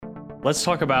Let's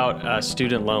talk about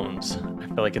student loans. I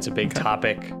feel like it's a big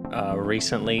topic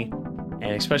recently,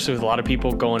 and especially with a lot of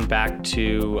people going back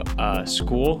to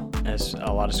school, as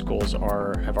a lot of schools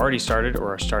have already started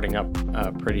or are starting up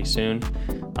pretty soon.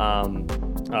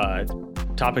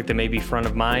 Topic that may be front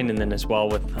of mind, and then as well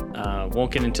with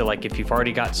won't get into like if you've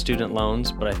already got student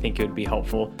loans, but I think it would be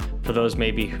helpful for those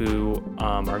maybe who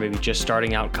are maybe just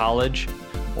starting out college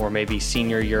or maybe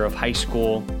senior year of high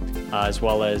school, as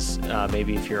well as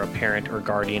maybe if you're a parent or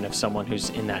guardian of someone who's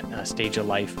in that stage of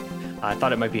life. I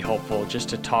thought it might be helpful just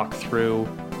to talk through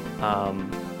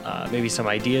maybe some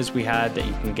ideas we had that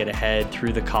you can get ahead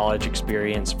through the college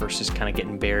experience versus kind of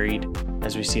getting buried,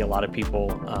 as we see a lot of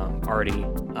people already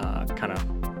kind of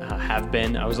have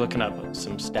been. I was looking up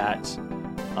some stats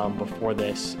before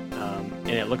this, and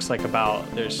it looks like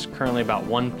there's currently about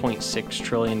 $1.6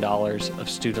 trillion of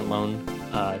student loan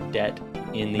debt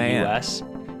in the U.S.,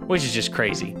 which is just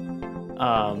crazy.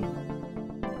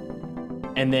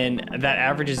 And then that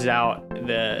averages out,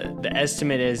 the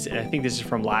estimate is, and I think this is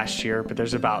from last year, but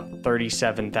there's about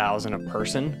 37,000 a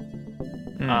person,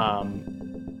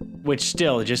 which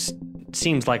still just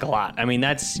seems like a lot. I mean,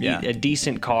 that's a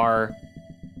decent car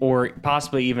or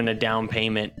possibly even a down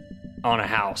payment on a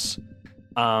house.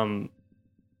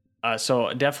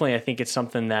 So definitely I think it's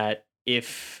something that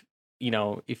if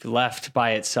left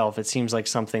by itself, it seems like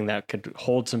something that could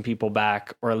hold some people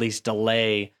back or at least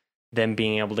delay them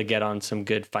being able to get on some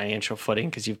good financial footing,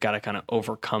 because you've got to kind of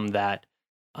overcome that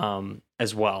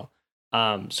as well.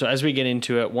 So as we get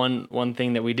into it, one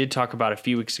thing that we did talk about a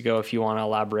few weeks ago, if you want to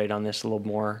elaborate on this a little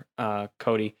more,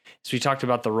 Cody, is we talked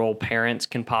about the role parents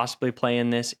can possibly play in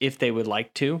this if they would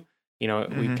like to. We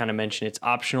kind of mentioned it's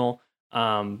optional,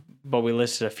 but we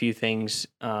listed a few things,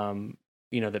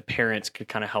 that parents could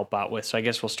kind of help out with. So I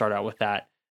guess we'll start out with that.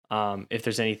 If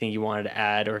there's anything you wanted to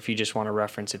add, or if you just want to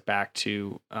reference it back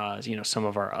to, some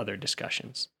of our other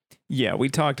discussions. Yeah, we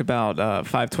talked about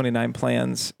 529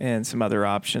 plans and some other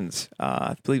options.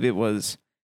 I believe it was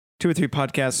 2 or 3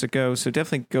 podcasts ago. So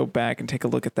definitely go back and take a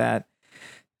look at that.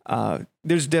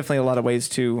 There's definitely a lot of ways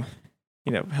to,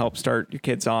 help start your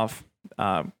kids off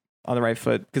on the right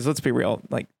foot. Because let's be real,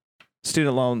 like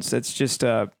student loans, it's just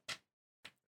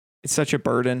it's such a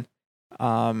burden.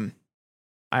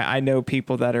 I know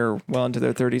people that are well into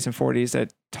their 30s and 40s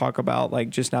that talk about like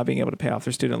just not being able to pay off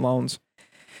their student loans.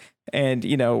 And,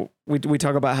 we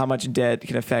talk about how much debt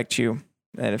can affect you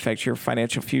and affect your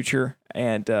financial future.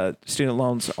 And student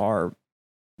loans are,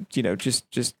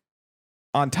 just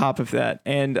on top of that.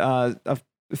 And a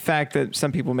fact that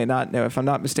some people may not know, if I'm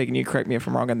not mistaken, you correct me if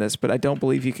I'm wrong on this, but I don't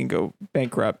believe you can go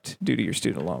bankrupt due to your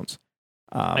student loans.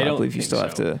 I believe you still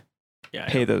have to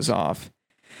pay those off.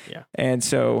 Yeah. And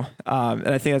so, and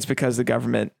I think that's because the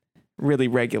government really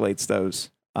regulates those.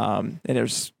 And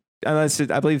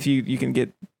I believe you can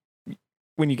get,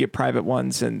 when you get private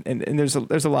ones, and there's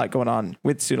a lot going on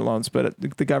with student loans, but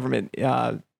the government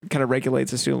kind of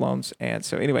regulates the student loans. And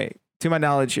so anyway, to my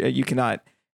knowledge, you cannot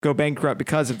go bankrupt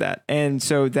because of that. And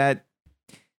so that's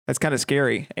kind of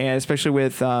scary. And especially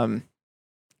with, I've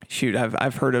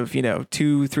heard of,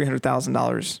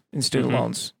 $200,000-$300,000 in student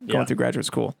loans going through graduate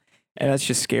school. And that's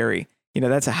just scary.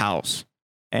 That's a house.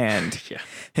 And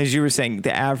as you were saying,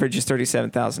 the average is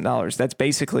 $37,000. That's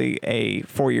basically a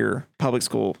 4-year public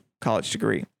school college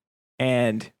degree.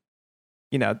 And,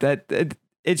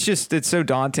 it's so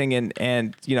daunting.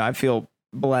 And, I feel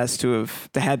blessed to have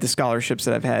had the scholarships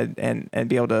that I've had and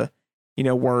be able to,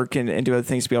 work and do other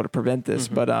things to be able to prevent this.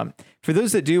 Mm-hmm. But for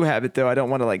those that do have it, though, I don't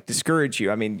want to discourage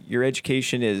you. I mean, your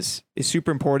education is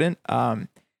super important.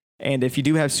 And if you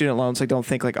do have student loans, don't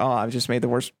think I've just made the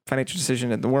worst financial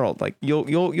decision in the world.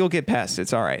 You'll get past it.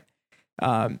 It's all right.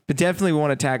 But definitely we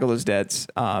want to tackle those debts.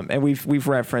 And we've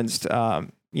referenced,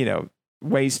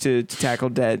 ways to tackle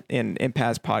debt in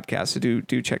past podcasts. So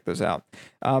do check those out.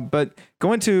 But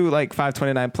going to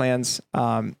 529 plans,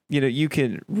 you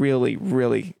can really,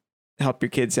 really help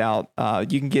your kids out.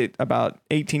 You can get about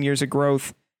 18 years of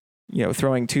growth.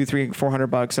 Throwing $200, $300,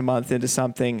 $400 a month into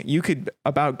something, you could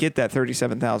about get that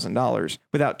 $37,000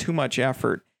 without too much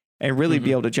effort and really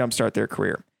be able to jumpstart their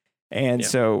career. And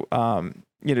so,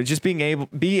 just being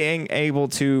able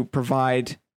to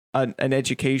provide an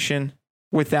education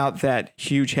without that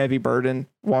huge, heavy burden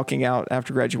walking out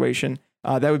after graduation,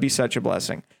 that would be such a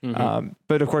blessing.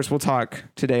 But of course, we'll talk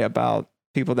today about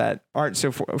people that aren't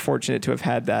so fortunate to have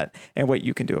had that and what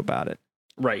you can do about it.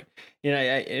 Right.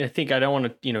 I think I don't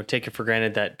want to, take it for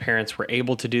granted that parents were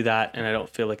able to do that. And I don't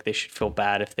feel like they should feel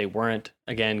bad if they weren't.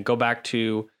 Again, go back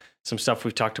to some stuff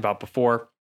we've talked about before,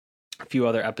 a few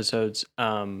other episodes,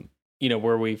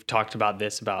 where we've talked about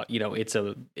this, about, it's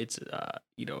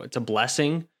a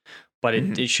blessing, but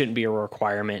it shouldn't be a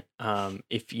requirement.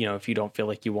 If you don't feel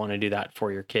like you want to do that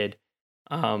for your kid.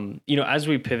 As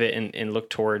we pivot and look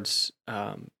towards,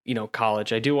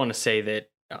 college, I do want to say that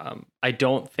I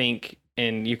don't think,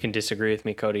 and you can disagree with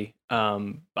me, Cody,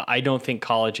 but I don't think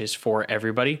college is for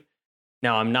everybody.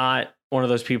 Now, I'm not one of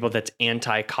those people that's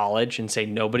anti-college and say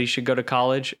nobody should go to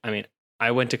college. I mean,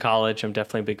 I went to college. I'm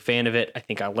definitely a big fan of it. I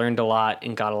think I learned a lot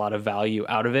and got a lot of value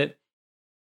out of it.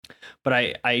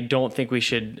 But I don't think we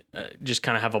should just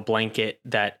kind of have a blanket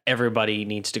that everybody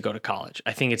needs to go to college.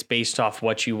 I think it's based off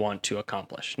what you want to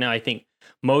accomplish. Now, I think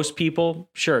most people,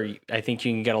 sure, I think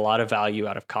you can get a lot of value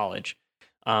out of college,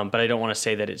 but I don't want to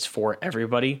say that it's for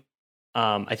everybody.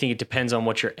 I think it depends on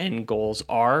what your end goals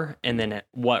are and then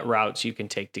what routes you can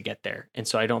take to get there. And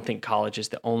so I don't think college is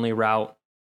the only route.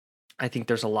 I think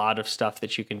there's a lot of stuff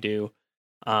that you can do.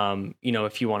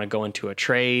 If you want to go into a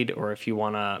trade or if you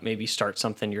want to maybe start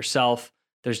something yourself,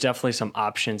 there's definitely some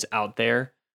options out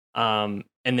there. And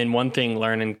then one thing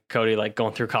learning, Cody, like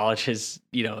going through college is,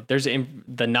 there's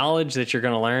the knowledge that you're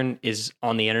going to learn is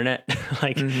on the internet.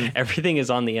 Like everything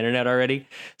is on the internet already.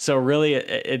 So really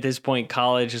at this point,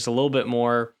 college is a little bit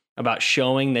more about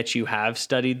showing that you have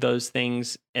studied those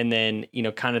things. And then,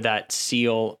 kind of that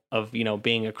seal of,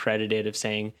 being accredited of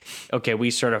saying, okay,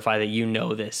 we certify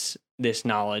that this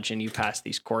knowledge and you pass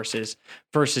these courses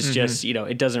versus just,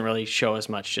 it doesn't really show as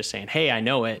much just saying, hey, I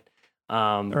know it,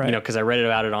 because I read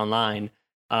about it online.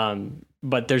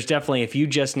 But there's definitely, if you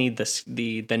just need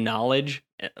the knowledge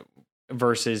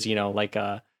versus,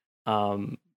 a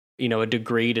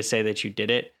degree to say that you did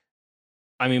it.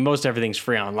 I mean, most everything's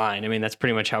free online. I mean, that's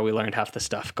pretty much how we learned half the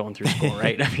stuff going through school,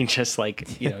 right? I mean, just like,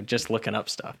 just looking up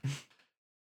stuff.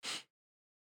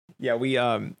 Yeah, we,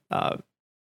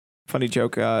 funny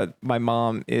joke. My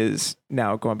mom is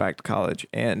now going back to college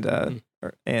and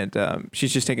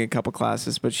she's just taking a couple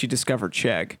classes, but she discovered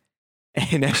Chegg.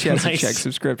 And now she has a Chegg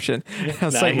subscription. I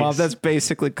was like, Mom, that's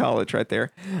basically college right there.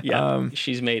 Yeah,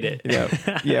 she's made it.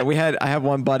 Yeah. I have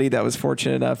one buddy that was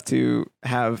fortunate enough to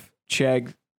have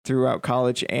Chegg throughout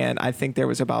college. And I think there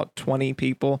was about 20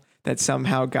 people that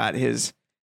somehow got his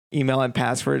email and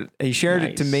password. He shared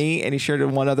it to me and he shared it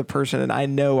with one other person. And I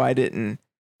know I didn't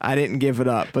give it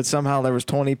up, but somehow there was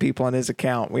 20 people on his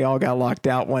account. We all got locked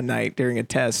out one night during a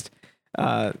test,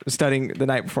 studying the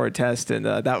night before a test. And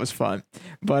that was fun.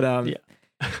 But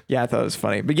yeah, I thought it was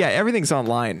funny. But yeah, everything's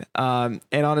online. And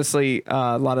honestly,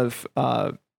 a lot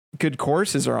of good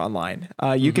courses are online.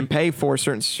 You can pay for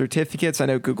certain certificates. I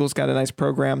know Google's got a nice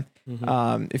program.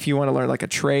 If you want to learn like a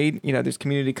trade, there's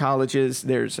community colleges,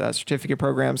 there's certificate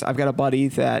programs. I've got a buddy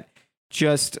that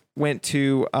just went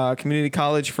to community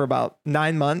college for about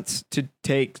 9 months to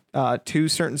take 2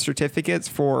 certain certificates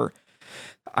for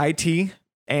IT.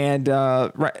 And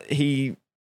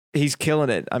he's killing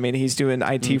it. I mean, he's doing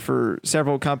IT for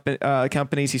several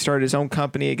companies. He started his own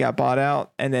company. It got bought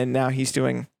out. And then now he's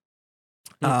doing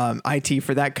IT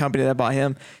for that company that bought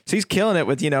him. So he's killing it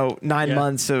with, 9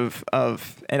 months of,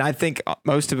 and I think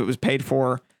most of it was paid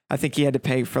for. I think he had to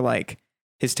pay for like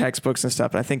his textbooks and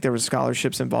stuff. And I think there was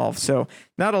scholarships involved. So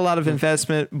not a lot of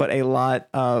investment, but a lot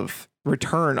of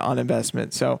return on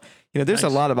investment. So, there's a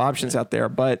lot of options out there,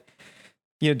 but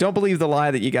don't believe the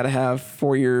lie that you got to have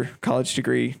 4-year college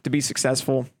degree to be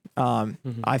successful.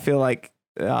 I feel like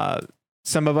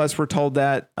some of us were told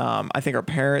that. I think our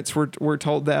parents were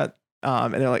told that.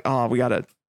 And they're like, oh, you gotta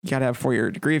have a 4-year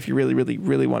degree if you really, really,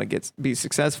 really want to be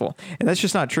successful. And that's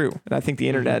just not true. And I think the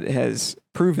internet has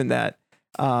proven that.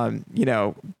 I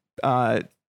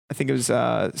think it was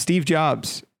Steve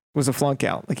Jobs was a flunk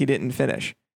out. Like he didn't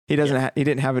finish. He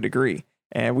didn't have a degree,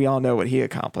 and we all know what he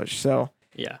accomplished. So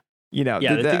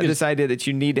this idea that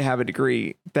you need to have a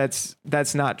degree, that's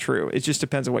not true. It just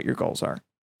depends on what your goals are.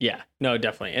 Yeah, no,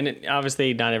 definitely. And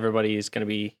obviously not everybody is going to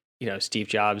be, Steve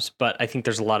Jobs, but I think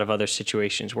there's a lot of other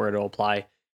situations where it'll apply.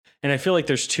 And I feel like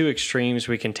there's 2 extremes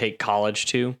we can take college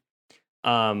to.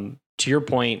 To your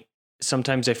point,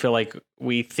 sometimes I feel like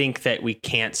we think that we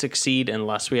can't succeed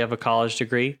unless we have a college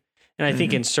degree. And I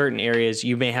think in certain areas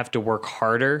you may have to work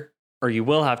harder, or you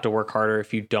will have to work harder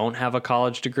if you don't have a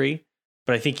college degree,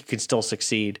 but I think you could still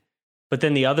succeed. But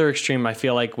then the other extreme I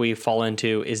feel like we fall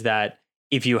into is that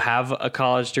if you have a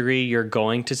college degree, you're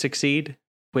going to succeed,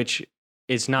 which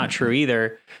is not true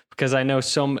either, because I know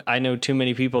too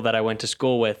many people that I went to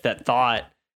school with that thought,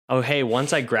 oh, hey,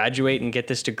 once I graduate and get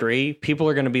this degree, people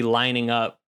are going to be lining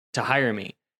up to hire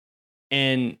me.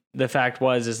 And the fact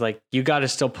is like, you got to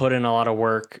still put in a lot of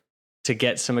work to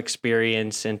get some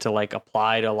experience and to like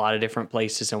apply to a lot of different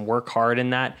places and work hard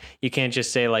in that. You can't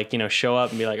just say like, show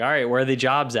up and be like, all right, where are the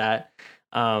jobs at?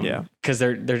 Because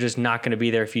they're just not going to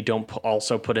be there if you don't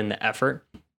also put in the effort.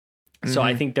 So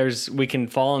I think we can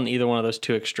fall in either one of those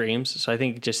two extremes. So I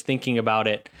think just thinking about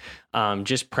it,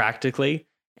 just practically,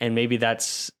 and maybe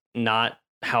that's not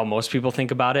how most people think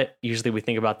about it. Usually we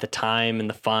think about the time and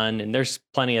the fun, and there's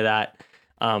plenty of that.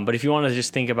 But if you want to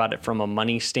just think about it from a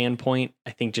money standpoint,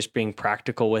 I think just being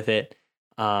practical with it,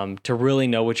 to really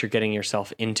know what you're getting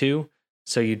yourself into,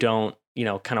 so you don't,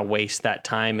 kind of waste that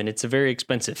time. And it's a very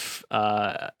expensive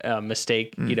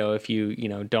mistake, if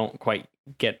you don't quite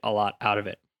get a lot out of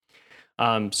it.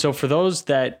 So for those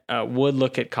that would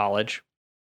look at college,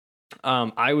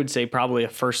 I would say probably a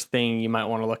first thing you might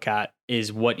want to look at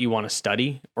is what you want to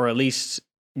study, or at least,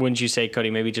 wouldn't you say, Cody,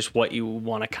 maybe just what you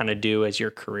want to kind of do as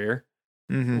your career?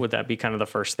 Would that be kind of the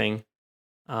first thing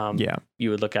you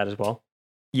would look at as well?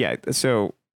 Yeah.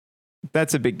 So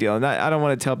that's a big deal. And I don't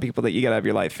want to tell people that you got to have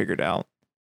your life figured out.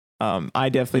 I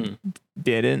definitely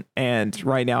didn't. And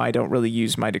right now I don't really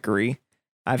use my degree.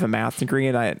 I have a math degree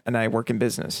and I work in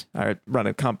business. I run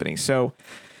a company. So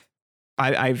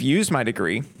I've used my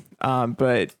degree,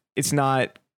 but it's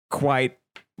not quite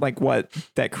like what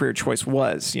that career choice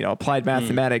was. Applied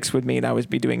mathematics would mean I would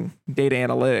be doing data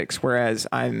analytics, whereas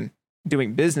I'm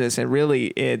doing business, and really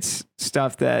it's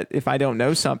stuff that if I don't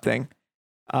know something,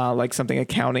 like something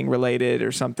accounting related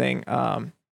or something,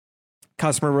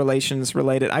 customer relations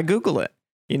related, I Google it,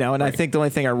 and right. I think the only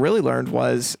thing I really learned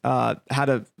was how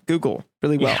to Google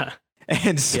really well. Yeah.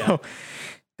 And so,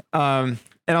 and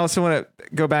I also want to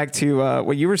go back to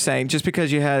what you were saying. Just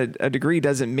because you had a degree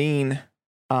doesn't mean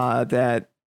that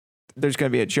there's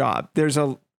going to be a job.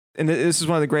 And this is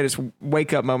one of the greatest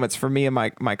wake up moments for me in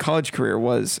my college career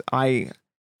was I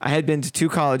had been to two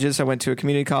colleges. I went to a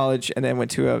community college and then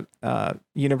went to a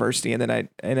university, and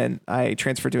then I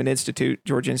transferred to an institute,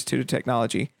 Georgia Institute of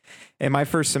Technology. And my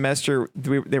first semester,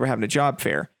 they were having a job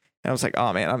fair, and I was like,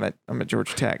 "Oh man, I'm at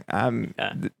Georgia Tech. I'm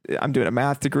doing a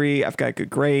math degree. I've got good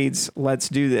grades. Let's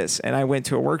do this." And I went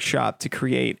to a workshop to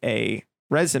create a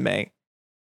resume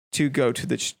to go to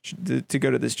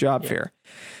this job fair,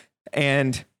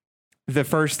 and the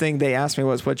first thing they asked me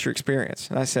was, "What's your experience?"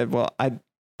 And I said, "Well,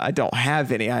 I don't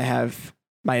have any. I have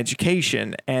my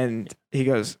education." And he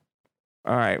goes,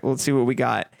 "All right, well, let's see what we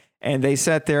got." And they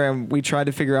sat there and we tried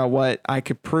to figure out what I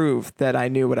could prove that I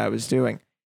knew what I was doing.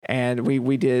 And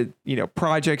we did,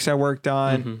 projects I worked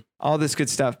on, all this good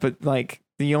stuff. But like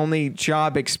the only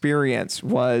job experience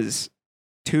was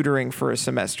tutoring for a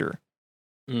semester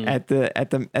at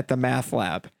the math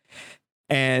lab.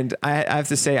 And I have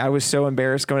to say, I was so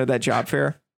embarrassed going to that job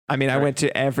fair. I mean, I went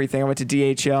to everything. I went to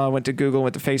DHL, I went to Google,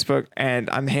 went to Facebook, and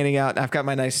I'm handing out, and I've got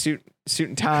my nice suit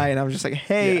and tie, and I'm just like,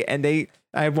 "Hey," yeah. And I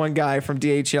had one guy from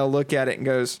DHL look at it and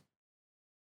goes,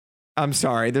 "I'm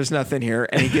sorry, there's nothing here."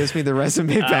 And he gives me the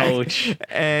resume back. Ouch.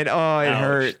 And it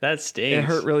hurt. That stings. It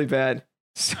hurt really bad.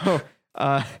 So,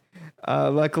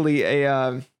 luckily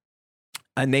a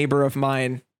neighbor of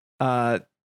mine,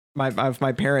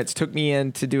 my parents took me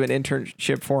in to do an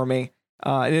internship for me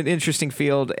in an interesting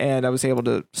field, and I was able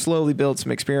to slowly build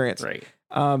some experience. Right.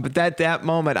 But that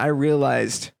moment, I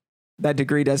realized that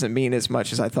degree doesn't mean as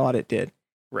much as I thought it did.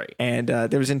 Right. And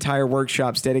there was entire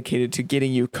workshops dedicated to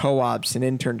getting you co-ops and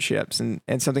internships,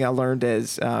 and something I learned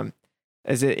as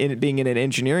being in an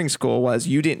engineering school was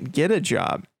you didn't get a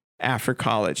job after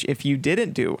college if you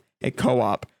didn't do a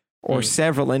co-op or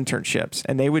several internships,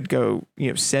 and they would go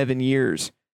 7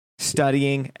 years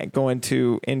studying and going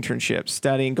to internships,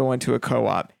 studying, going to a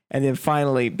co-op, and then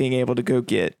finally being able to go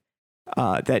get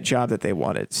that job that they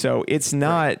wanted. So it's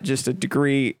not just a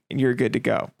degree and you're good to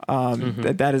go.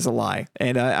 That is a lie.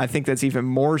 And I think that's even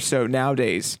more so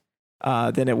nowadays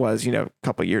than it was, a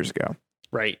couple of years ago.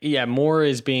 Right. Yeah. More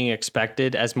is being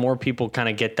expected as more people kind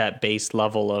of get that base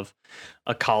level of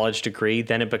a college degree.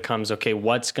 Then it becomes, okay,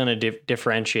 what's going to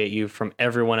differentiate you from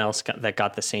everyone else that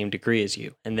got the same degree as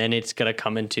you? And then it's going to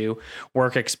come into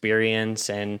work experience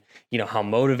and, how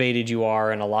motivated you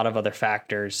are and a lot of other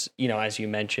factors, as you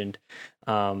mentioned.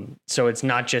 So it's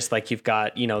not just like you've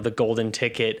got, the golden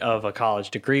ticket of a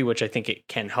college degree, which I think it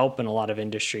can help in a lot of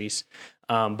industries.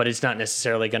 But it's not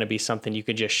necessarily going to be something you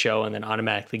could just show and then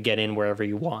automatically get in wherever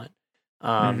you want.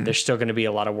 There's still going to be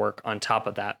a lot of work on top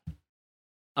of that.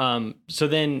 So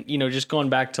then, just going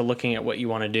back to looking at what you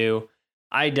want to do,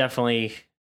 I definitely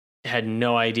had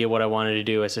no idea what I wanted to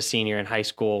do as a senior in high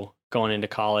school going into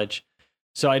college.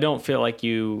 So I don't feel like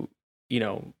you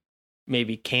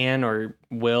maybe can or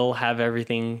will have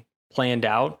everything planned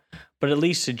out, but at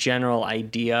least a general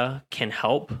idea can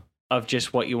help of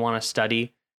just what you want to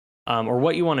study. Or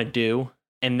what you want to do,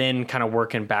 and then kind of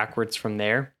working backwards from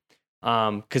there.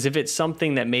 Because if it's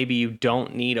something that maybe you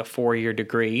don't need a 4-year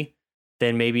degree,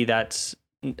 then maybe that's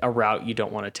a route you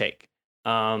don't want to take.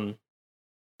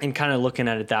 and kind of looking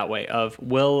at it that way of,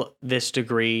 will this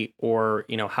degree, or,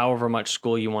 however much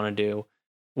school you want to do,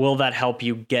 will that help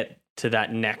you get to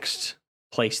that next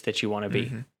place that you want to be?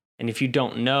 Mm-hmm. And if you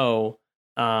don't know,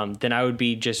 then I would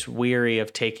be just weary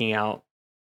of taking out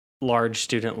large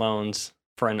student loans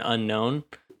for an unknown,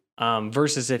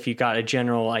 versus if you got a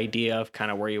general idea of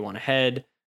kind of where you want to head,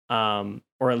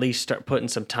 or at least start putting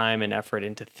some time and effort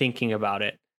into thinking about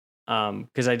it.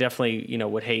 Because I definitely,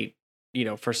 would hate,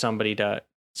 for somebody to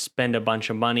spend a bunch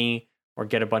of money or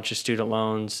get a bunch of student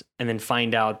loans and then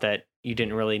find out that you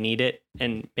didn't really need it,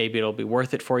 and maybe it'll be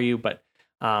worth it for you. But,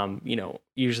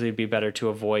 usually it'd be better to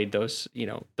avoid those,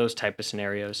 those type of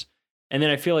scenarios. And then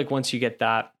I feel like once you get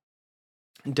that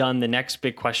done, the next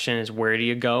big question is, where do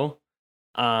you go?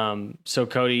 So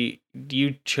Cody,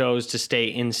 you chose to stay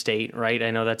in state, right?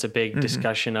 I know that's a big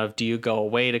discussion of, do you go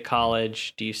away to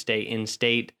college? Do you stay in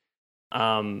state?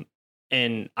 And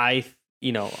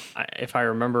if I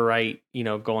remember right,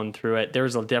 going through it,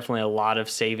 there's definitely a lot of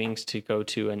savings to go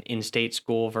to an in-state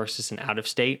school versus an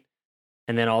out-of-state.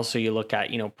 And then also you look at,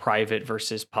 private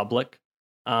versus public.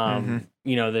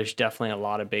 There's definitely a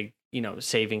lot of big,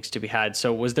 savings to be had.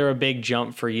 So was there a big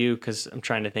jump for you? Because I'm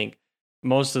trying to think.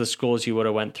 Most of the schools you would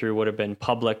have went through would have been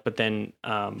public, but then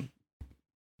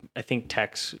I think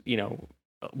techs,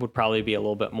 would probably be a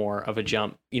little bit more of a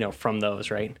jump, from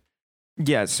those, right?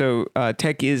 Yeah. So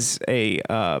Tech is a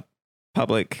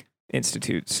public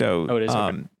institute, so it is,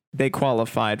 okay. They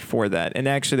qualified for that. And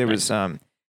actually, there was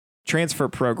transfer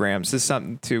programs. This is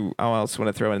something I also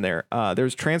want to throw in there.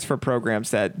 There's transfer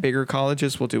programs that bigger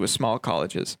colleges will do with small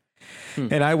colleges,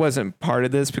 and I wasn't part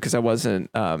of this because I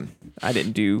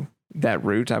didn't do that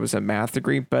route. I was a math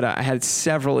degree, but I had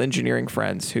several engineering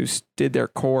friends who did their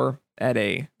core at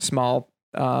a small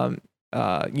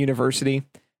university.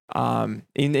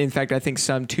 In fact, I think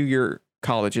some 2-year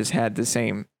colleges had the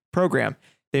same program.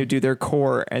 They would do their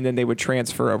core and then they would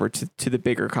transfer over to the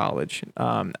bigger college.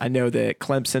 I know that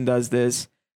Clemson does this.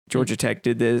 Georgia Tech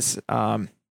did this. I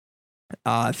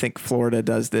think Florida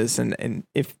does this. And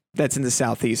if that's in the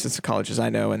Southeast, it's the colleges I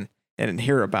know and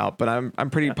hear about, but I'm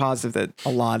pretty positive that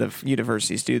a lot of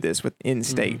universities do this with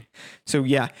in-state. So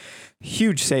yeah,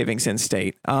 huge savings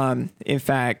in-state. In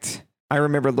fact, I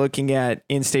remember looking at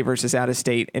in-state versus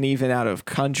out-of-state and even out of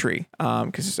country,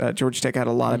 because Georgia Tech had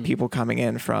a lot of people coming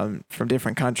in from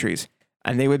different countries,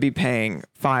 and they would be paying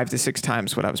 5 to 6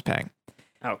 times what I was paying.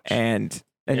 Ouch. And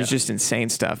it's just insane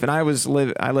stuff. And I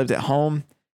lived at home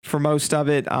for most of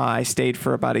it. I stayed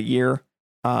for about a year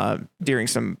during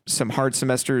some hard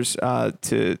semesters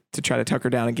to try to tucker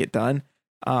down and get done.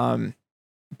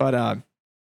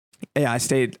 Yeah, I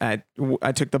stayed. I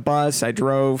took the bus. I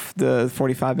drove the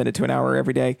 45-minute to an hour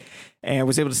every day, and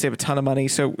was able to save a ton of money.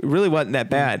 So it really wasn't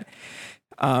that bad.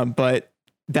 But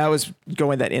that was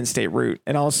going that in-state route,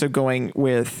 and also going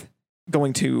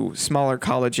to smaller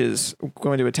colleges,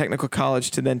 going to a technical college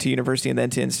to university and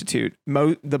then to institute.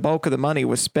 The bulk of the money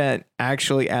was spent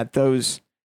actually at those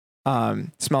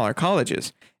smaller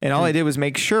colleges. And all I did was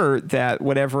make sure that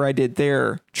whatever I did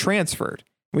there transferred.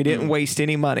 We didn't waste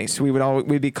any money. So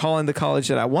we'd be calling the college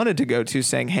that I wanted to go to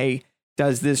saying, hey,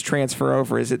 does this transfer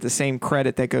over? Is it the same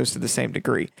credit that goes to the same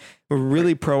degree? We're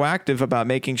really proactive about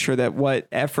making sure that what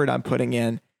effort I'm putting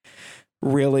in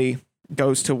really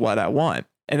goes to what I want.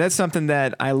 And that's something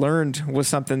that I learned was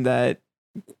something that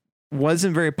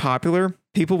wasn't very popular.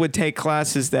 People would take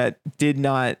classes that did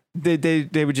not,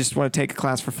 they would just want to take a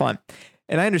class for fun.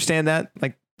 And I understand that.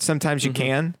 Like sometimes you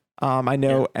can. I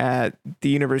know at the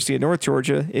University of North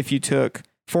Georgia, if you took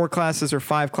 4 classes or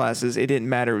 5 classes, it didn't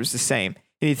matter. It was the same.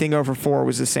 Anything over 4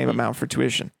 was the same amount for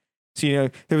tuition.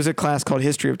 So, there was a class called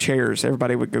History of Chairs.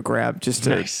 Everybody would go grab just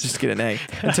to get an A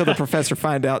until the professor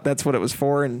found out that's what it was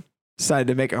for and decided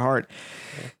to make it hard.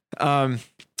 It was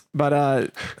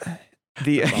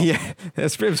pretty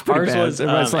ours bad. Was,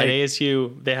 at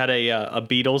ASU, they had a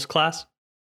Beatles class.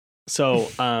 So,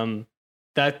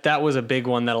 that was a big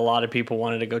one that a lot of people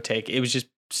wanted to go take. It was just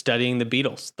studying the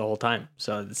Beatles the whole time.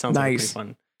 So it sounds like a pretty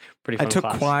fun I took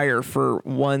class. choir for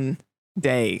one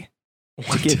day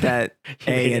to get that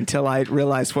A until I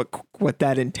realized what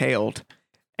that entailed.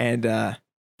 And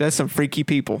that's some freaky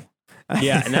people.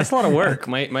 Yeah, and that's a lot of work.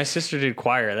 My sister did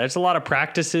choir. There's a lot of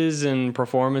practices and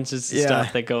performances and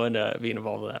stuff that go into being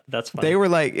involved with that. That's fun. They were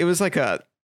like, it was like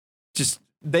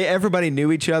everybody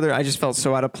knew each other. I just felt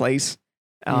so out of place.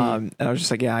 And I was just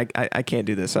like, yeah, I can't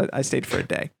do this. So I stayed for a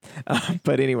day.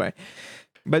 But anyway,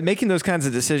 making those kinds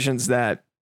of decisions, that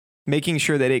making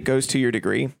sure that it goes to your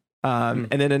degree.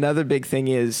 And then another big thing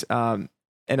is, and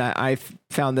I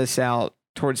found this out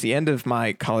towards the end of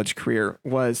my college career,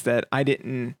 was that I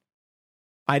didn't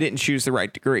choose the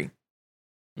right degree.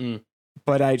 Mm,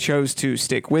 but I chose to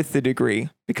stick with the degree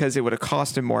because it would have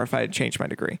costed more if I had changed my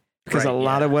degree. Because Right, a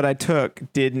lot yeah. of what I took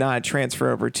did not transfer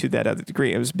over to that other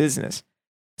degree. It was business.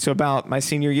 So about my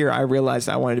senior year, I realized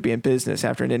I wanted to be in business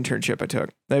after an internship I took.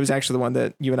 That was actually the one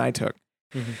that you and I took.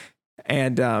 Mhm.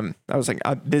 And I was like,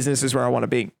 business is where I want to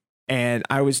be. And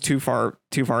I was too far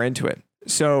into it.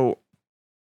 So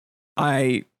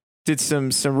I did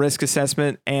some risk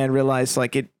assessment and realized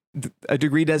like a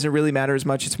degree doesn't really matter as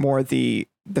much. It's more the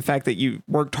fact that you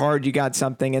worked hard, you got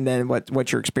something, and then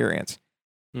what's your experience.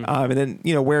 And then,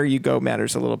 where you go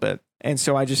matters a little bit. And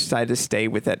so I just decided to stay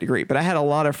with that degree. But I had a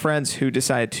lot of friends who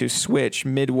decided to switch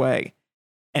midway,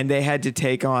 and they had to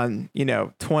take on,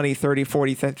 $20, $30,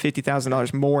 $40,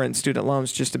 $50,000 more in student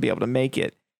loans just to be able to make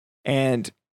it.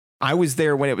 And I was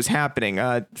there when it was happening.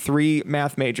 3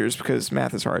 math majors, because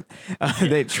math is hard.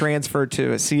 They transferred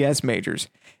to CS majors,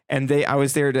 and I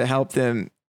was there to help them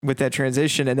with that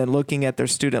transition, and then looking at their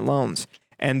student loans.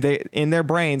 And they, in their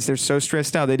brains, they're so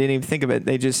stressed out, they didn't even think of it.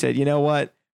 They just said, you know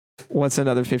what? What's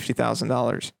another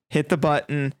 $50,000? Hit the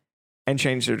button and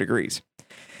change their degrees.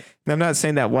 And I'm not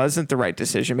saying that wasn't the right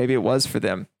decision. Maybe it was for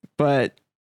them. But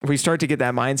we start to get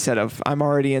that mindset of, I'm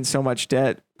already in so much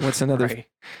debt. What's another Right.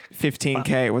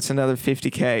 15K? What's another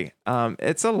 50K?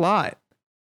 It's a lot.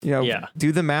 Yeah.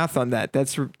 Do the math on that.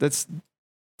 This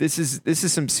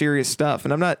is some serious stuff.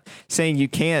 And I'm not saying you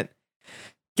can't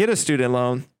get a student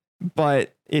loan,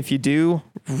 but if you do,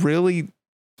 really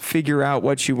figure out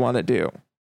what you want to do.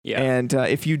 Yeah. And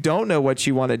if you don't know what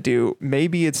you want to do,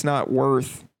 maybe it's not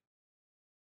worth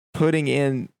putting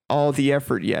in all the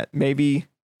effort yet. Maybe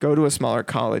go to a smaller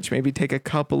college, maybe take a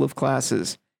couple of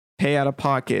classes, pay out of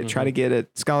pocket, try to get a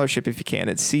scholarship if you can,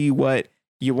 and see what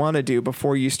you want to do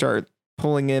before you start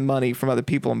pulling in money from other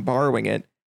people and borrowing it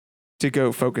to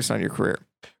go focus on your career.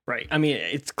 Right. I mean,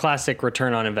 it's classic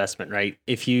return on investment, right?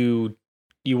 If you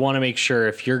want to make sure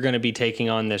if you're going to be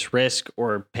taking on this risk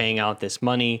or paying out this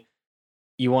money,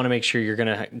 you want to make sure you're going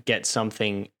to get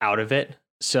something out of it.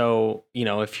 So,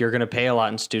 if you're going to pay a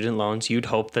lot in student loans, you'd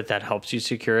hope that helps you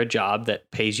secure a job that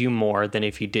pays you more than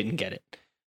if you didn't get it,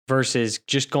 versus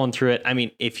just going through it. I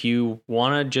mean, if you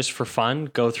want to just for fun,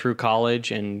 go through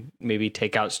college and maybe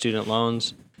take out student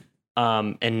loans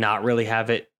and not really have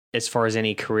it as far as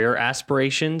any career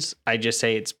aspirations, I just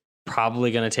say it's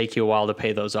probably going to take you a while to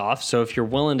pay those off. So if you're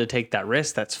willing to take that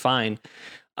risk, that's fine.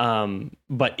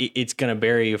 But it's going to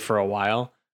bury you for a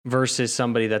while, versus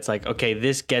somebody that's like, okay,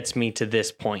 this gets me to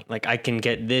this point. Like I can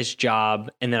get this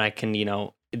job and then I can,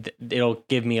 it'll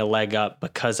give me a leg up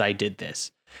because I did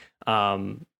this.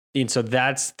 And so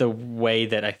that's the way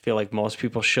that I feel like most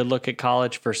people should look at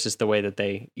college, versus the way that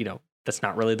they, that's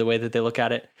not really the way that they look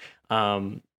at it.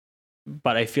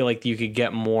 But I feel like you could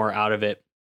get more out of it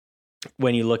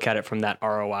when you look at it from that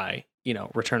ROI,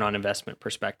 return on investment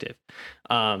perspective.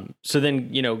 So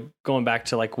then, going back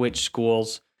to like which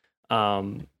schools,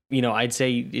 I'd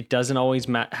say it doesn't always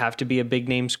have to be a big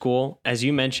name school. As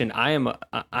you mentioned, I am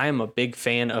a big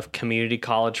fan of community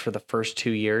college for the first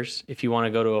 2 years. If you want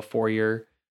to go to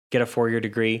get a 4-year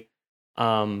degree,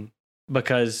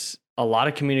 because a lot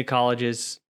of community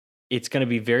colleges, it's going to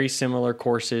be very similar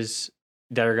courses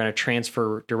that are going to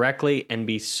transfer directly and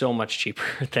be so much cheaper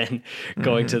than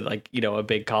going to a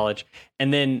big college.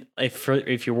 And then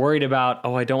if you're worried about,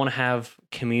 I don't want to have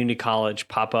community college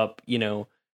pop up,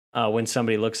 when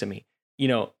somebody looks at me,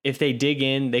 if they dig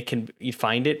in, you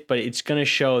find it, but it's going to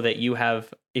show that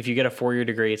if you get a 4-year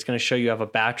degree, it's going to show you have a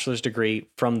bachelor's degree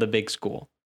from the big school.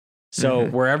 So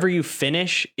wherever you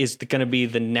finish is going to be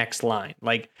the next line.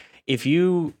 Like if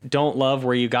you don't love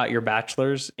where you got your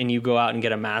bachelor's and you go out and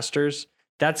get a master's,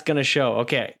 that's going to show,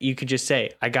 okay, you could just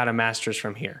say, I got a master's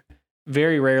from here.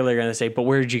 Very rarely are going to say, but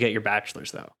where did you get your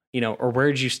bachelor's though? Or where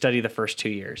did you study the first 2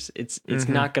 years? It's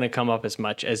not going to come up as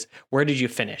much as where did you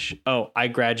finish? Oh, I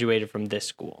graduated from this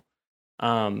school.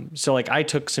 So like I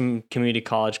took some community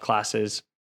college classes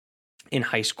in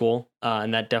high school,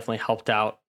 and that definitely helped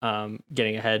out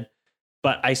getting ahead.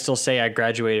 But I still say I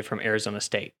graduated from Arizona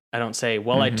State. I don't say,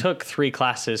 well, I took 3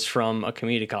 classes from a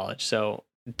community college, so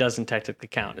it doesn't technically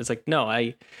count. It's like, no,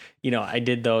 I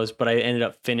did those, but I ended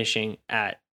up finishing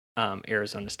at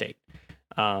Arizona State.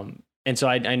 And so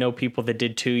I know people that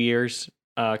did 2 years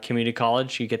community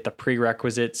college. You get the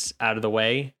prerequisites out of the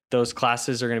way. Those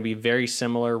classes are going to be very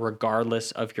similar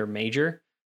regardless of your major.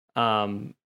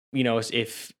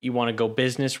 If you want to go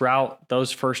business route,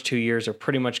 those first 2 years are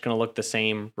pretty much going to look the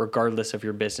same regardless of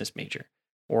your business major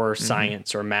or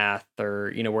science or math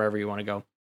or, wherever you want to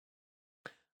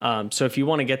go. So if you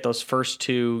want to get those first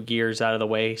 2 years out of the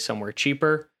way somewhere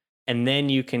cheaper, and then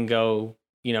you can go,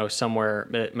 somewhere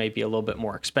that may be a little bit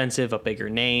more expensive, a bigger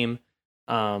name,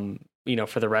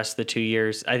 for the rest of the 2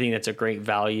 years. I think that's a great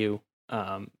value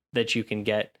that you can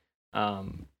get,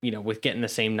 with getting the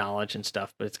same knowledge and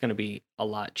stuff, but it's going to be a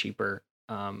lot cheaper,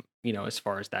 as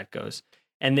far as that goes.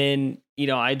 And then,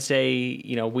 I'd say,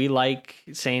 we like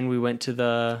saying we went to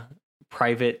the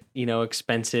private,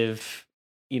 expensive,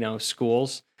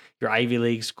 schools, your Ivy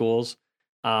League schools.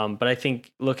 But I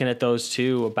think looking at those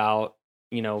too about,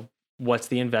 what's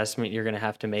the investment you're going to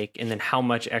have to make, and then how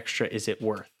much extra is it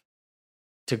worth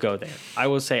to go there? I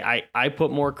will say I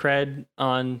put more cred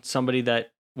on somebody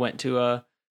that went to a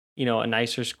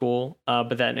nicer school,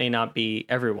 but that may not be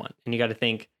everyone. And you got to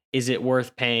think, is it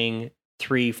worth paying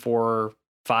 3, 4,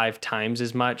 5 times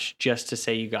as much just to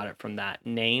say you got it from that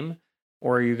name?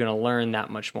 Or are you going to learn that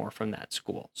much more from that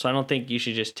school? So I don't think you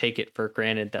should just take it for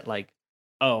granted that I'm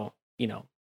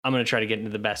going to try to get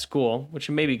into the best school, which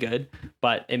may be good,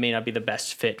 but it may not be the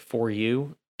best fit for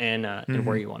you and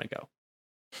where you want to go.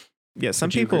 Yeah, some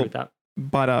people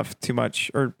bite off too much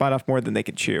or bite off more than they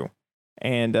can chew.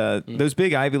 And those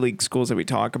big Ivy League schools that we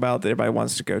talk about that everybody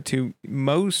wants to go to,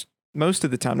 most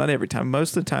of the time, not every time,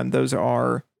 most of the time, those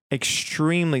are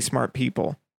extremely smart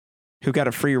people who got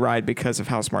a free ride because of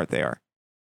how smart they are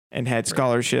and had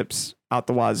scholarships out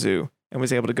the wazoo and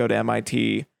was able to go to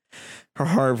MIT or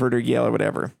Harvard or Yale or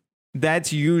whatever.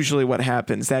 That's usually what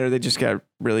happens. That or they just got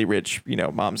really rich,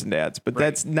 moms and dads. But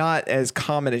that's not as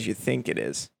common as you think it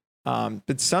is.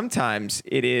 But sometimes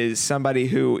it is somebody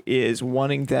who is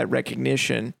wanting that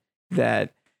recognition,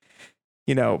 that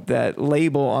that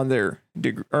label on their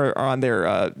or on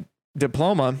their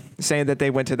diploma saying that they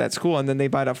went to that school, and then they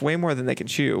bite off way more than they can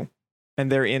chew,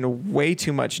 and they're in way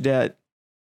too much debt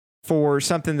for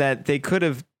something that they could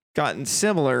have gotten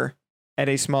similar at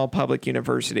a small public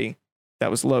university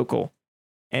that was local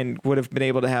and would have been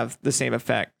able to have the same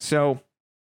effect. So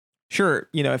sure,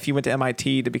 if you went to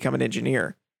MIT to become an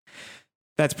engineer,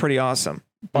 that's pretty awesome.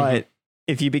 But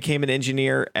if you became an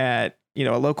engineer at,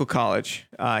 a local college,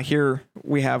 here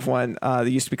we have one that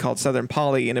used to be called Southern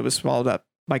Poly, and it was swallowed up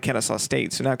by Kennesaw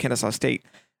State. So now Kennesaw State,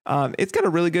 it's got a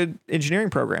really good engineering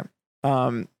program.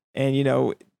 And,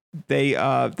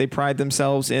 they pride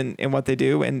themselves in what they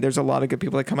do, and there's a lot of good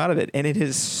people that come out of it, and it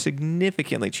is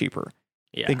significantly cheaper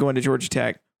than going to Georgia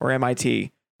Tech or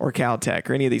MIT or Caltech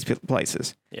or any of these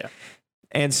places. Yeah.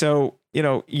 And so,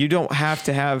 you don't have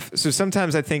to have, so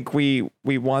sometimes I think we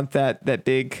want that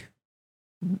big,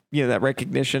 that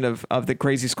recognition of the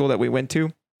crazy school that we went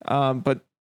to. But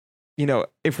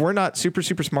if we're not super,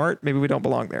 super smart, maybe we don't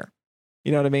belong there.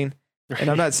 You know what I mean? Right. And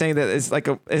I'm not saying that it's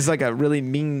like a really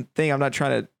mean thing. I'm not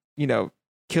trying to,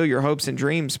 kill your hopes and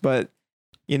dreams, but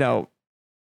I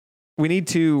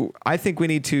think we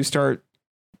need to start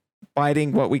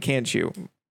biting what we can chew,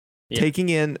 taking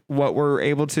in what we're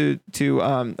able to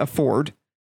afford,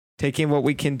 taking what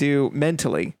we can do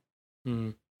mentally,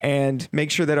 and make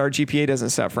sure that our GPA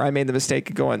doesn't suffer. I made the mistake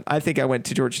of going, I think I went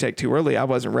to Georgia Tech too early. I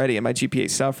wasn't ready, and my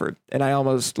GPA suffered, and I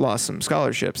almost lost some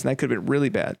scholarships, and that could have been really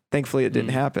bad. Thankfully, it didn't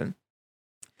happen.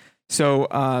 So,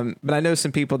 but I know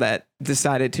some people that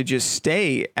decided to just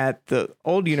stay at the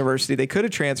old university. They could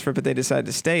have transferred, but they decided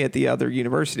to stay at the other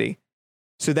university.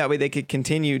 So that way they could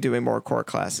continue doing more core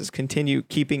classes, continue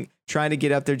trying to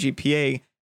get up their GPA,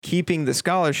 keeping the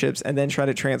scholarships, and then try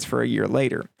to transfer a year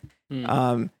later.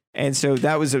 And so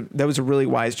that was a really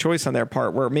wise choice on their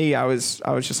part, where me, I was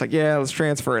just like, yeah, let's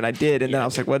transfer. And I did. And then I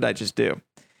was like, what did I just do?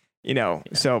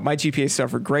 So my GPA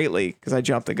suffered greatly because I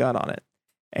jumped the gun on it.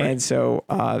 Right. And so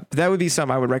that would be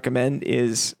something I would recommend,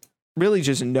 is really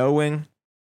just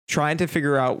trying to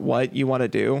figure out what you want to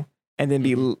do, and then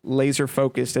be laser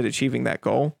focused at achieving that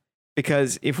goal.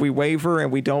 Because if we waver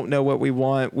and we don't know what we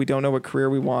want, we don't know what career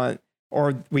we want,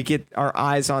 or we get our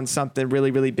eyes on something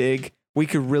really, really big, we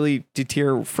could really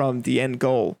deter from the end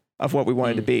goal of what we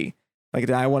wanted to be. Like,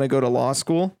 did I want to go to law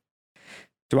school?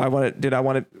 What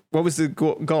was the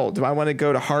goal? Do I want to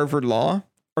go to Harvard Law,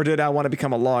 or did I want to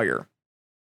become a lawyer?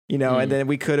 And then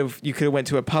you could have went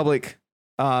to a public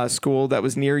school that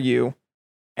was near you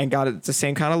and got the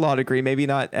same kind of law degree, maybe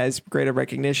not as great a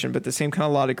recognition, but the same kind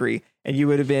of law degree. And you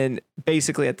would have been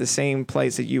basically at the same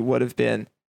place that you would have been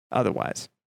otherwise.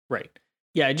 Right.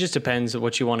 Yeah. It just depends on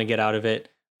what you want to get out of it.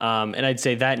 And I'd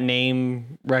say that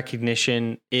name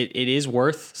recognition, it is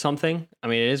worth something. I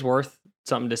mean, it is worth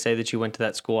something to say that you went to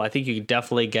that school. I think you could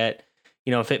definitely get,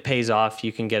 if it pays off,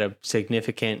 you can get a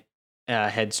significant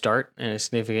head start and a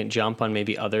significant jump on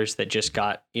maybe others that just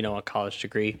got, a college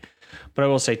degree. But I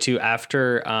will say too,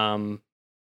 after the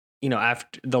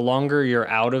longer you're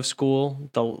out of school,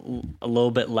 a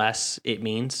little bit less it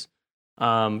means.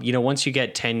 Once you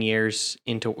get 10 years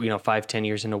into, 5-10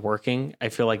 years into working, I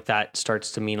feel like that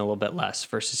starts to mean a little bit less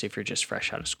versus if you're just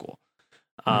fresh out of school.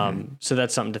 So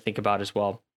that's something to think about as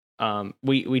well.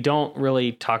 We don't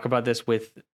really talk about this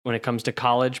when it comes to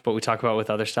college, but we talk about with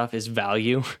other stuff is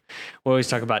value. We always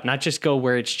talk about not just go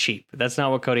where it's cheap. That's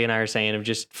not what Cody and I are saying, of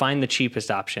just find the cheapest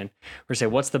option, or say,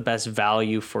 what's the best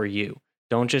value for you?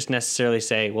 Don't just necessarily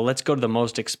say, well, let's go to the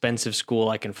most expensive school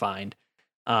I can find.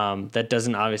 That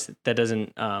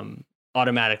doesn't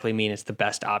automatically mean it's the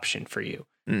best option for you.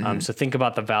 So think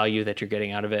about the value that you're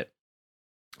getting out of it.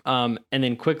 And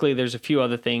then quickly, there's a few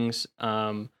other things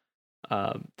that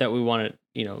we want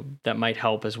to, that might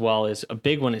help as well. Is a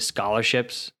big one is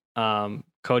scholarships.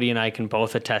 Cody and I can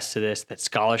both attest to this, that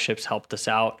scholarships helped us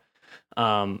out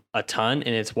a ton,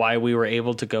 and it's why we were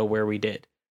able to go where we did.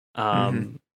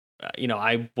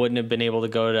 I wouldn't have been able to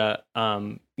go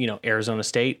to, Arizona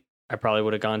State. I probably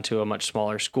would have gone to a much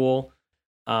smaller school,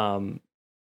 but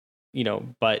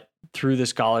through the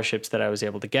scholarships that I was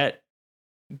able to get,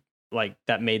 like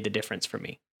that made the difference for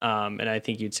me. And I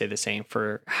think you'd say the same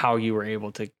for how you were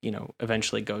able to,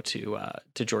 eventually go to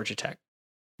Georgia Tech.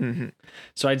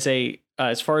 So I'd say,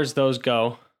 as far as those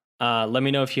go, let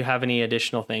me know if you have any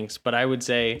additional things, but I would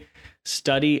say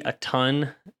study a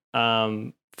ton,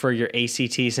 for your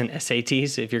ACTs and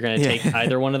SATs. If you're going to take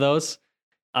either one of those,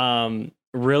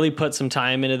 really put some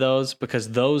time into those, because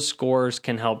those scores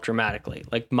can help dramatically.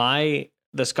 Like one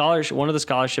of the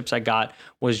scholarships I got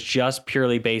was just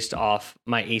purely based off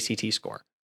my ACT score.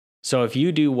 So if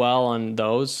you do well on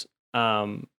those,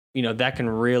 that can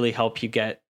really help you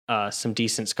get some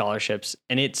decent scholarships,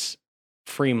 and it's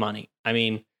free money. I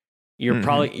mean, you're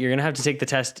going to have to take the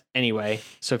test anyway.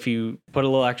 So if you put a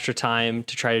little extra time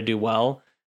to try to do well,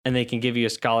 and they can give you a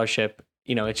scholarship,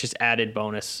 it's just added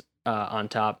bonus on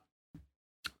top.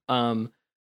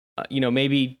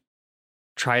 Maybe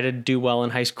try to do well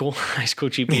in high school. High school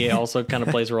GPA also kind of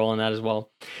plays a role in that as well.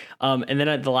 And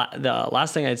then the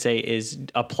last thing I'd say is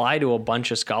apply to a bunch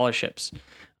of scholarships.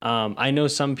 I know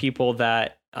some people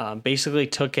that basically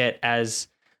took it as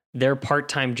their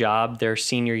part-time job, their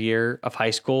senior year of high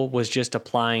school, was just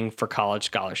applying for college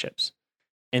scholarships.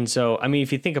 And so, I mean,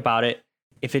 if you think about it,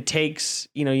 if it takes,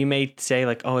 you may say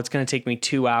like, oh, it's going to take me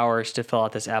 2 hours to fill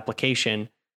out this application.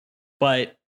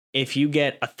 But if you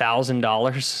get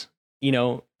 $1,000,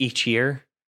 each year,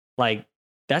 like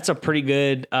that's a pretty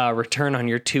good return on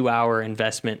your 2-hour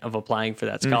investment of applying for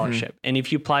that scholarship. And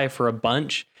if you apply for a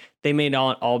bunch, they may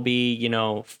not all be,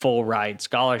 full ride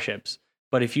scholarships.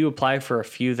 But if you apply for a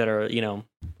few that are,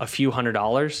 a few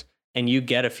 $100s, and you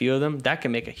get a few of them, that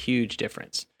can make a huge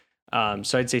difference.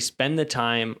 So I'd say spend the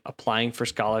time applying for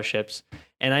scholarships.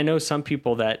 And I know some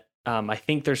people that I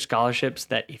think there's scholarships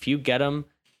that if you get them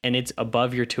and it's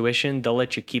above your tuition, they'll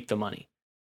let you keep the money.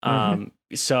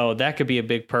 So that could be a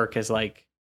big perk, is like,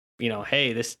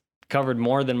 hey, this covered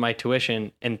more than my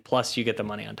tuition, and plus you get the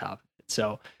money on top of it.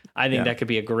 So I think that could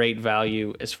be a great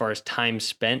value as far as time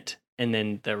spent and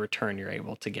then the return you're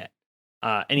able to get.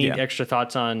 Any extra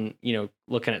thoughts on,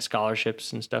 looking at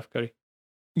scholarships and stuff, Cody?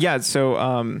 Yeah.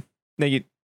 So, now you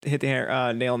hit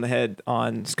the nail on the head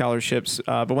on scholarships.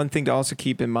 But one thing to also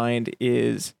keep in mind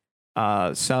is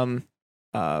some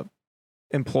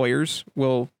employers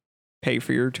will pay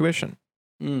for your tuition.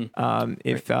 In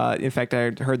fact,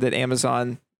 I heard that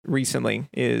Amazon recently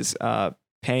is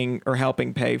paying or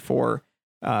helping pay for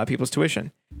people's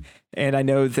tuition. And I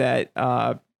know that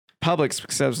Publix,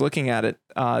 because I was looking at it,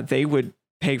 they would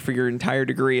pay for your entire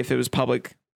degree if it was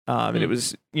public. And it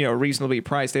was, reasonably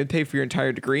priced. They would pay for your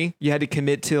entire degree. You had to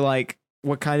commit to like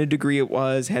what kind of degree it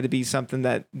was. It had to be something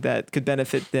that could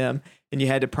benefit them, and you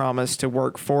had to promise to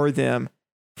work for them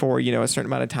for a certain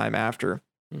amount of time after.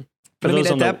 But I mean,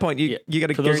 at that point, you got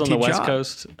to guarantee a job. For those on the West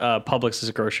Coast, Publix is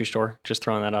a grocery store. Just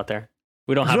throwing that out there.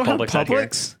 We don't have Publix out here.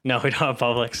 No, we don't have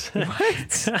Publix.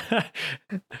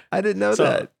 What? I didn't know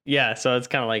that. Yeah, so it's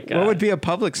kind of like what would be a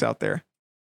Publix out there?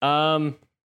 Do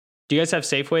you guys have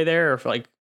Safeway there, or like?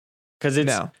 Because it's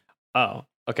no. Oh,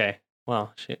 okay.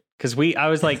 Well, shit. Because I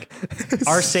was like,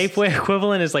 our Safeway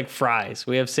equivalent is like Fry's.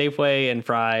 We have Safeway and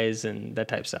Fry's and that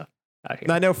type of stuff out here.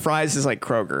 I know Fry's is like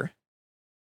Kroger.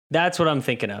 That's what I'm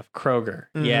thinking of. Kroger.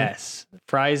 Yes.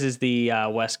 Fry's is the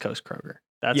West Coast Kroger.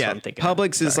 That's what I'm thinking.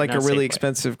 Publix is like a really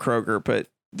expensive Kroger, but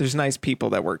there's nice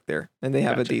people that work there, and they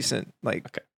have a decent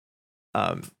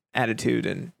attitude,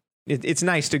 and it's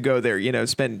nice to go there.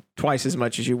 Spend twice as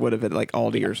much as you would have at like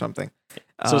Aldi or something.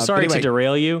 So sorry to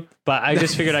derail you, but I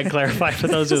just figured I'd clarify for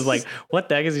those who's like, what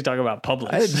the heck is he talking about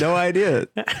Publix? I had no idea.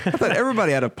 I thought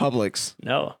everybody had a Publix.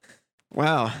 No.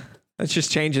 Wow. That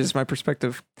just changes my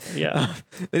perspective. Yeah.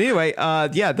 But anyway,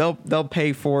 yeah, they'll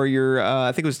pay for your,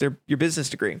 I think it was your business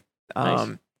degree.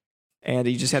 Nice. And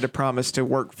you just had to promise to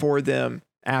work for them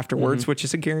afterwards, which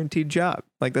is a guaranteed job.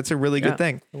 Like that's a really good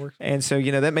thing. And so,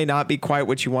 that may not be quite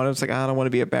what you wanted. It's like, I don't want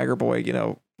to be a bagger boy,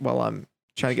 while I'm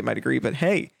trying to get my degree, but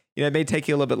hey, it may take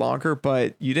you a little bit longer,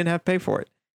 but you didn't have to pay for it.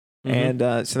 And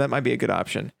so that might be a good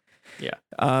option. Yeah.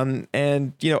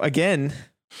 And again,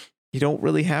 you don't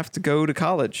really have to go to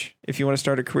college if you want to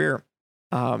start a career.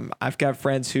 I've got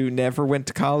friends who never went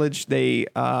to college. They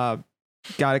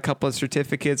got a couple of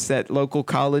certificates that local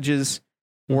colleges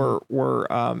were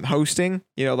hosting,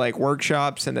 like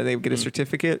workshops, and then they would get a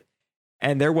certificate,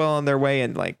 and they're well on their way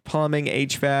in like plumbing,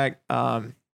 HVAC,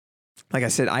 like I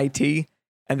said, IT,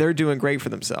 and they're doing great for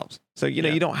themselves. So,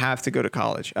 you don't have to go to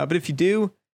college, but if you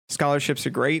do, scholarships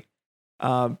are great.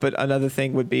 But another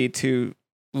thing would be to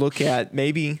look at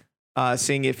maybe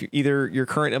seeing if either your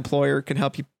current employer can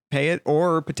help you pay it,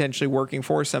 or potentially working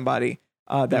for somebody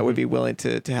that would be willing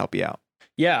to help you out.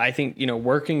 Yeah, I think,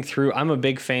 working through, I'm a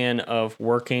big fan of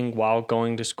working while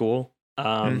going to school.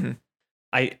 I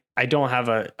don't have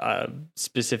a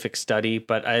specific study,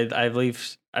 but I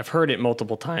believe I've heard it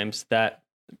multiple times that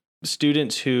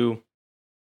students who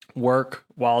work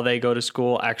while they go to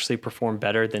school actually perform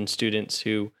better than students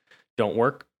who don't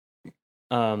work.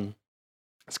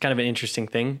 It's kind of an interesting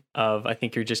thing I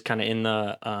think you're just kind of in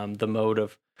the mode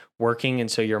of working, and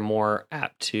so you're more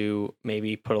apt to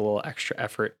maybe put a little extra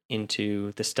effort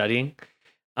into the studying.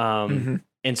 And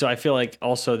so I feel like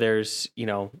also there's,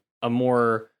 a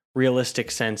more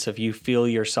realistic sense of you feel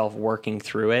yourself working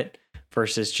through it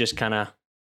versus just kind of,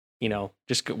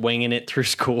 just winging it through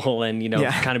school and,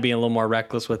 kind of being a little more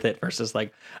reckless with it versus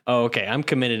like, oh, okay, I'm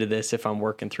committed to this if I'm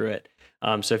working through it.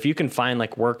 So if you can find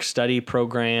like work study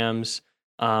programs,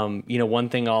 one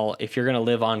thing if you're going to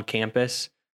live on campus,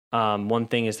 one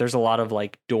thing is there's a lot of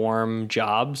like dorm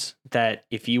jobs that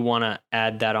if you want to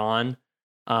add that on,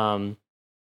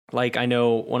 like I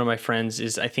know one of my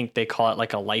friends I think they call it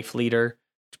like a life leader.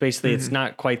 Basically, it's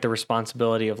not quite the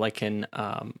responsibility of like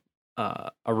a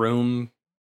room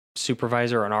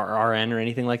supervisor or an RN or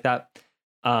anything like that.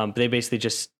 But they basically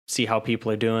just see how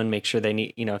people are doing, make sure they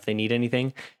need, if they need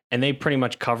anything, and they pretty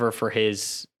much cover for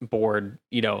his board,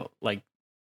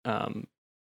 I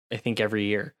think every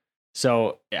year.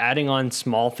 So adding on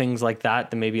small things like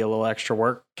that maybe a little extra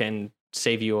work can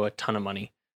save you a ton of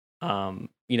money, when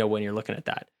you're looking at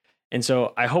that. And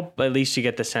so I hope at least you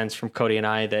get the sense from Cody and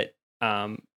I that,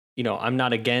 I'm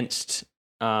not against,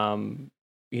 going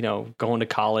to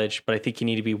college, but I think you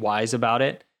need to be wise about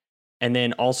it. And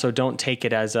then also don't take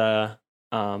it as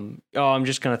I'm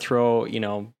just going to throw,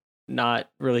 not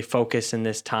really focus in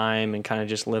this time and kind of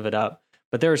just live it up.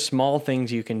 But there are small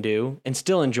things you can do and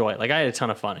still enjoy it. Like I had a ton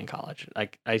of fun in college.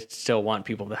 Like I still want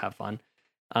people to have fun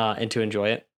and to enjoy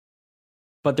it.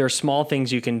 But there are small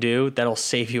things you can do that'll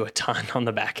save you a ton on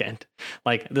the back end.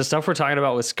 Like the stuff we're talking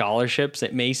about with scholarships,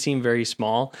 it may seem very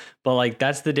small, but like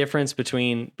that's the difference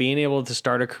between being able to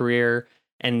start a career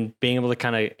and being able to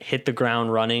kind of hit the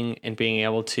ground running and being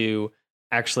able to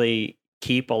actually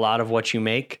keep a lot of what you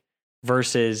make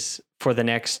versus for the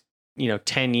next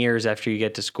 10 years after you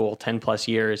get to school, 10 plus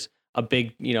years, a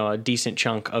big, a decent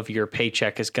chunk of your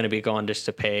paycheck is going to be going just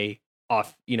to pay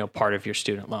off, part of your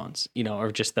student loans,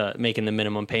 or just making the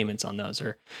minimum payments on those,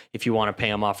 or if you want to pay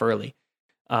them off early,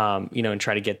 and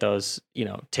try to get those,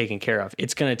 taken care of.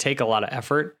 It's going to take a lot of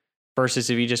effort versus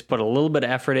if you just put a little bit of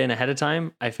effort in ahead of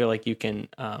time, I feel like you can,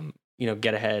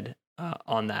 get ahead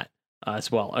on that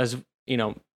as well as,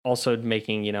 also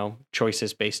making,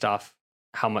 choices based off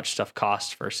how much stuff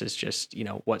costs versus just,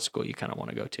 what school you kind of want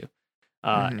to go to.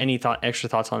 Any extra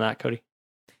thoughts on that, Cody?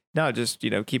 No, just,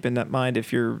 keep in that mind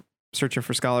if you're searching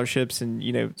for scholarships and,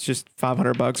 it's just $500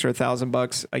 or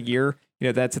 $1,000 a year,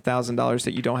 that's $1,000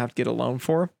 that you don't have to get a loan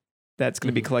for. That's going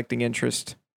to be collecting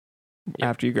interest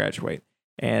after you graduate.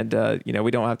 And,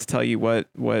 we don't have to tell you what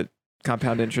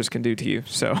compound interest can do to you.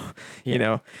 So,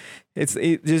 it's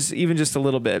just a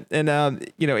little bit. And,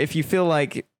 if you feel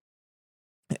like,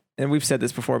 and we've said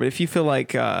this before, but if you feel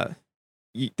like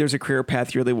there's a career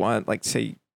path you really want, like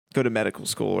say go to medical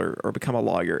school or become a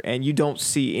lawyer, and you don't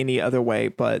see any other way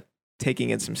but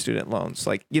taking in some student loans,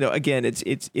 like, again,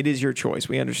 it is your choice.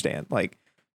 We understand, like,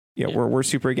 we're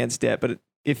super against debt, but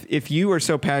if you are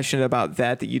so passionate about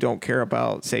that you don't care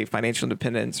about, say, financial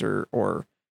independence or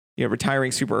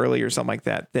retiring super early or something like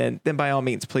that, then by all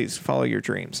means, please follow your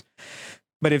dreams.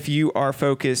 But if you are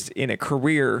focused in a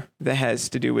career that has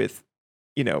to do with,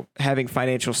 having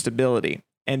financial stability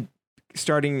and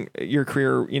starting your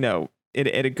career,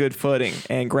 at a good footing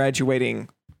and graduating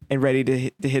and ready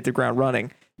to hit the ground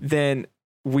running, then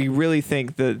we really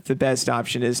think the best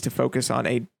option is to focus on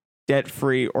a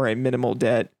debt-free or a minimal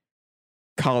debt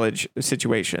college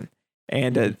situation.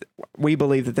 And we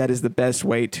believe that is the best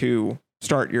way to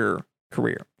start your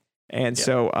career. And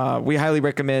so we highly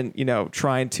recommend,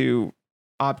 trying to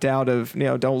opt out of,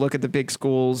 don't look at the big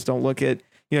schools. Don't look at,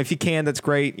 if you can, that's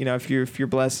great. If you're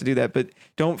blessed to do that, but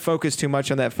don't focus too much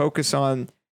on that. Focus on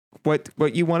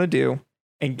what you want to do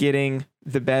and getting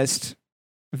the best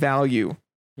value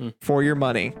for your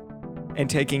money and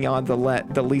taking on the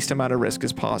least amount of risk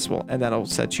as possible. And that'll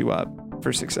set you up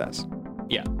for success.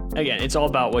 Yeah. Again, it's all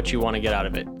about what you want to get out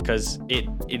of it, because it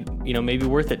may be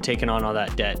worth it taking on all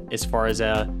that debt as far as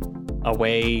a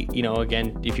way,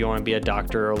 again, if you want to be a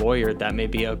doctor or a lawyer, that may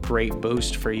be a great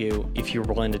boost for you if you're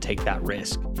willing to take that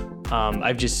risk.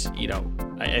 I've just,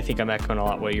 I think I'm echoing a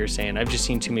lot what you're saying. I've just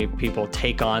seen too many people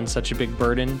take on such a big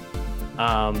burden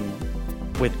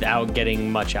without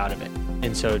getting much out of it.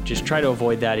 And so just try to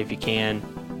avoid that if you can.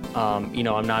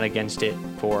 I'm not against it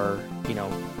for,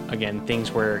 again,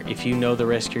 things where if you know the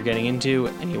risk you're getting into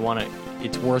and you want to,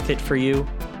 it's worth it for you,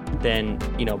 then,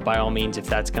 by all means, if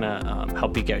that's going to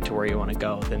help you get to where you want to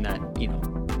go, then that,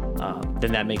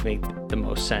 then that make the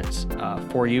most sense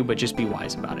for you, but just be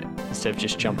wise about it instead of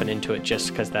just jumping into it just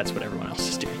because that's what everyone else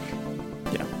is doing.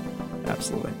 Yeah,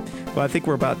 absolutely. Well, I think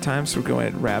we're about time, so we're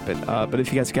going to wrap it up. But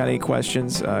if you guys got any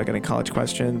questions, got any college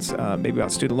questions, maybe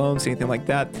about student loans, anything like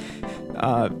that,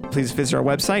 please visit our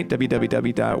website,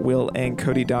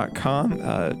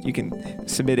 www.willandcody.com. You can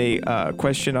submit a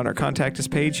question on our contact us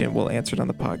page, and we'll answer it on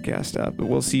the podcast. But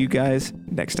we'll see you guys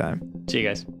next time. See you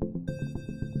guys.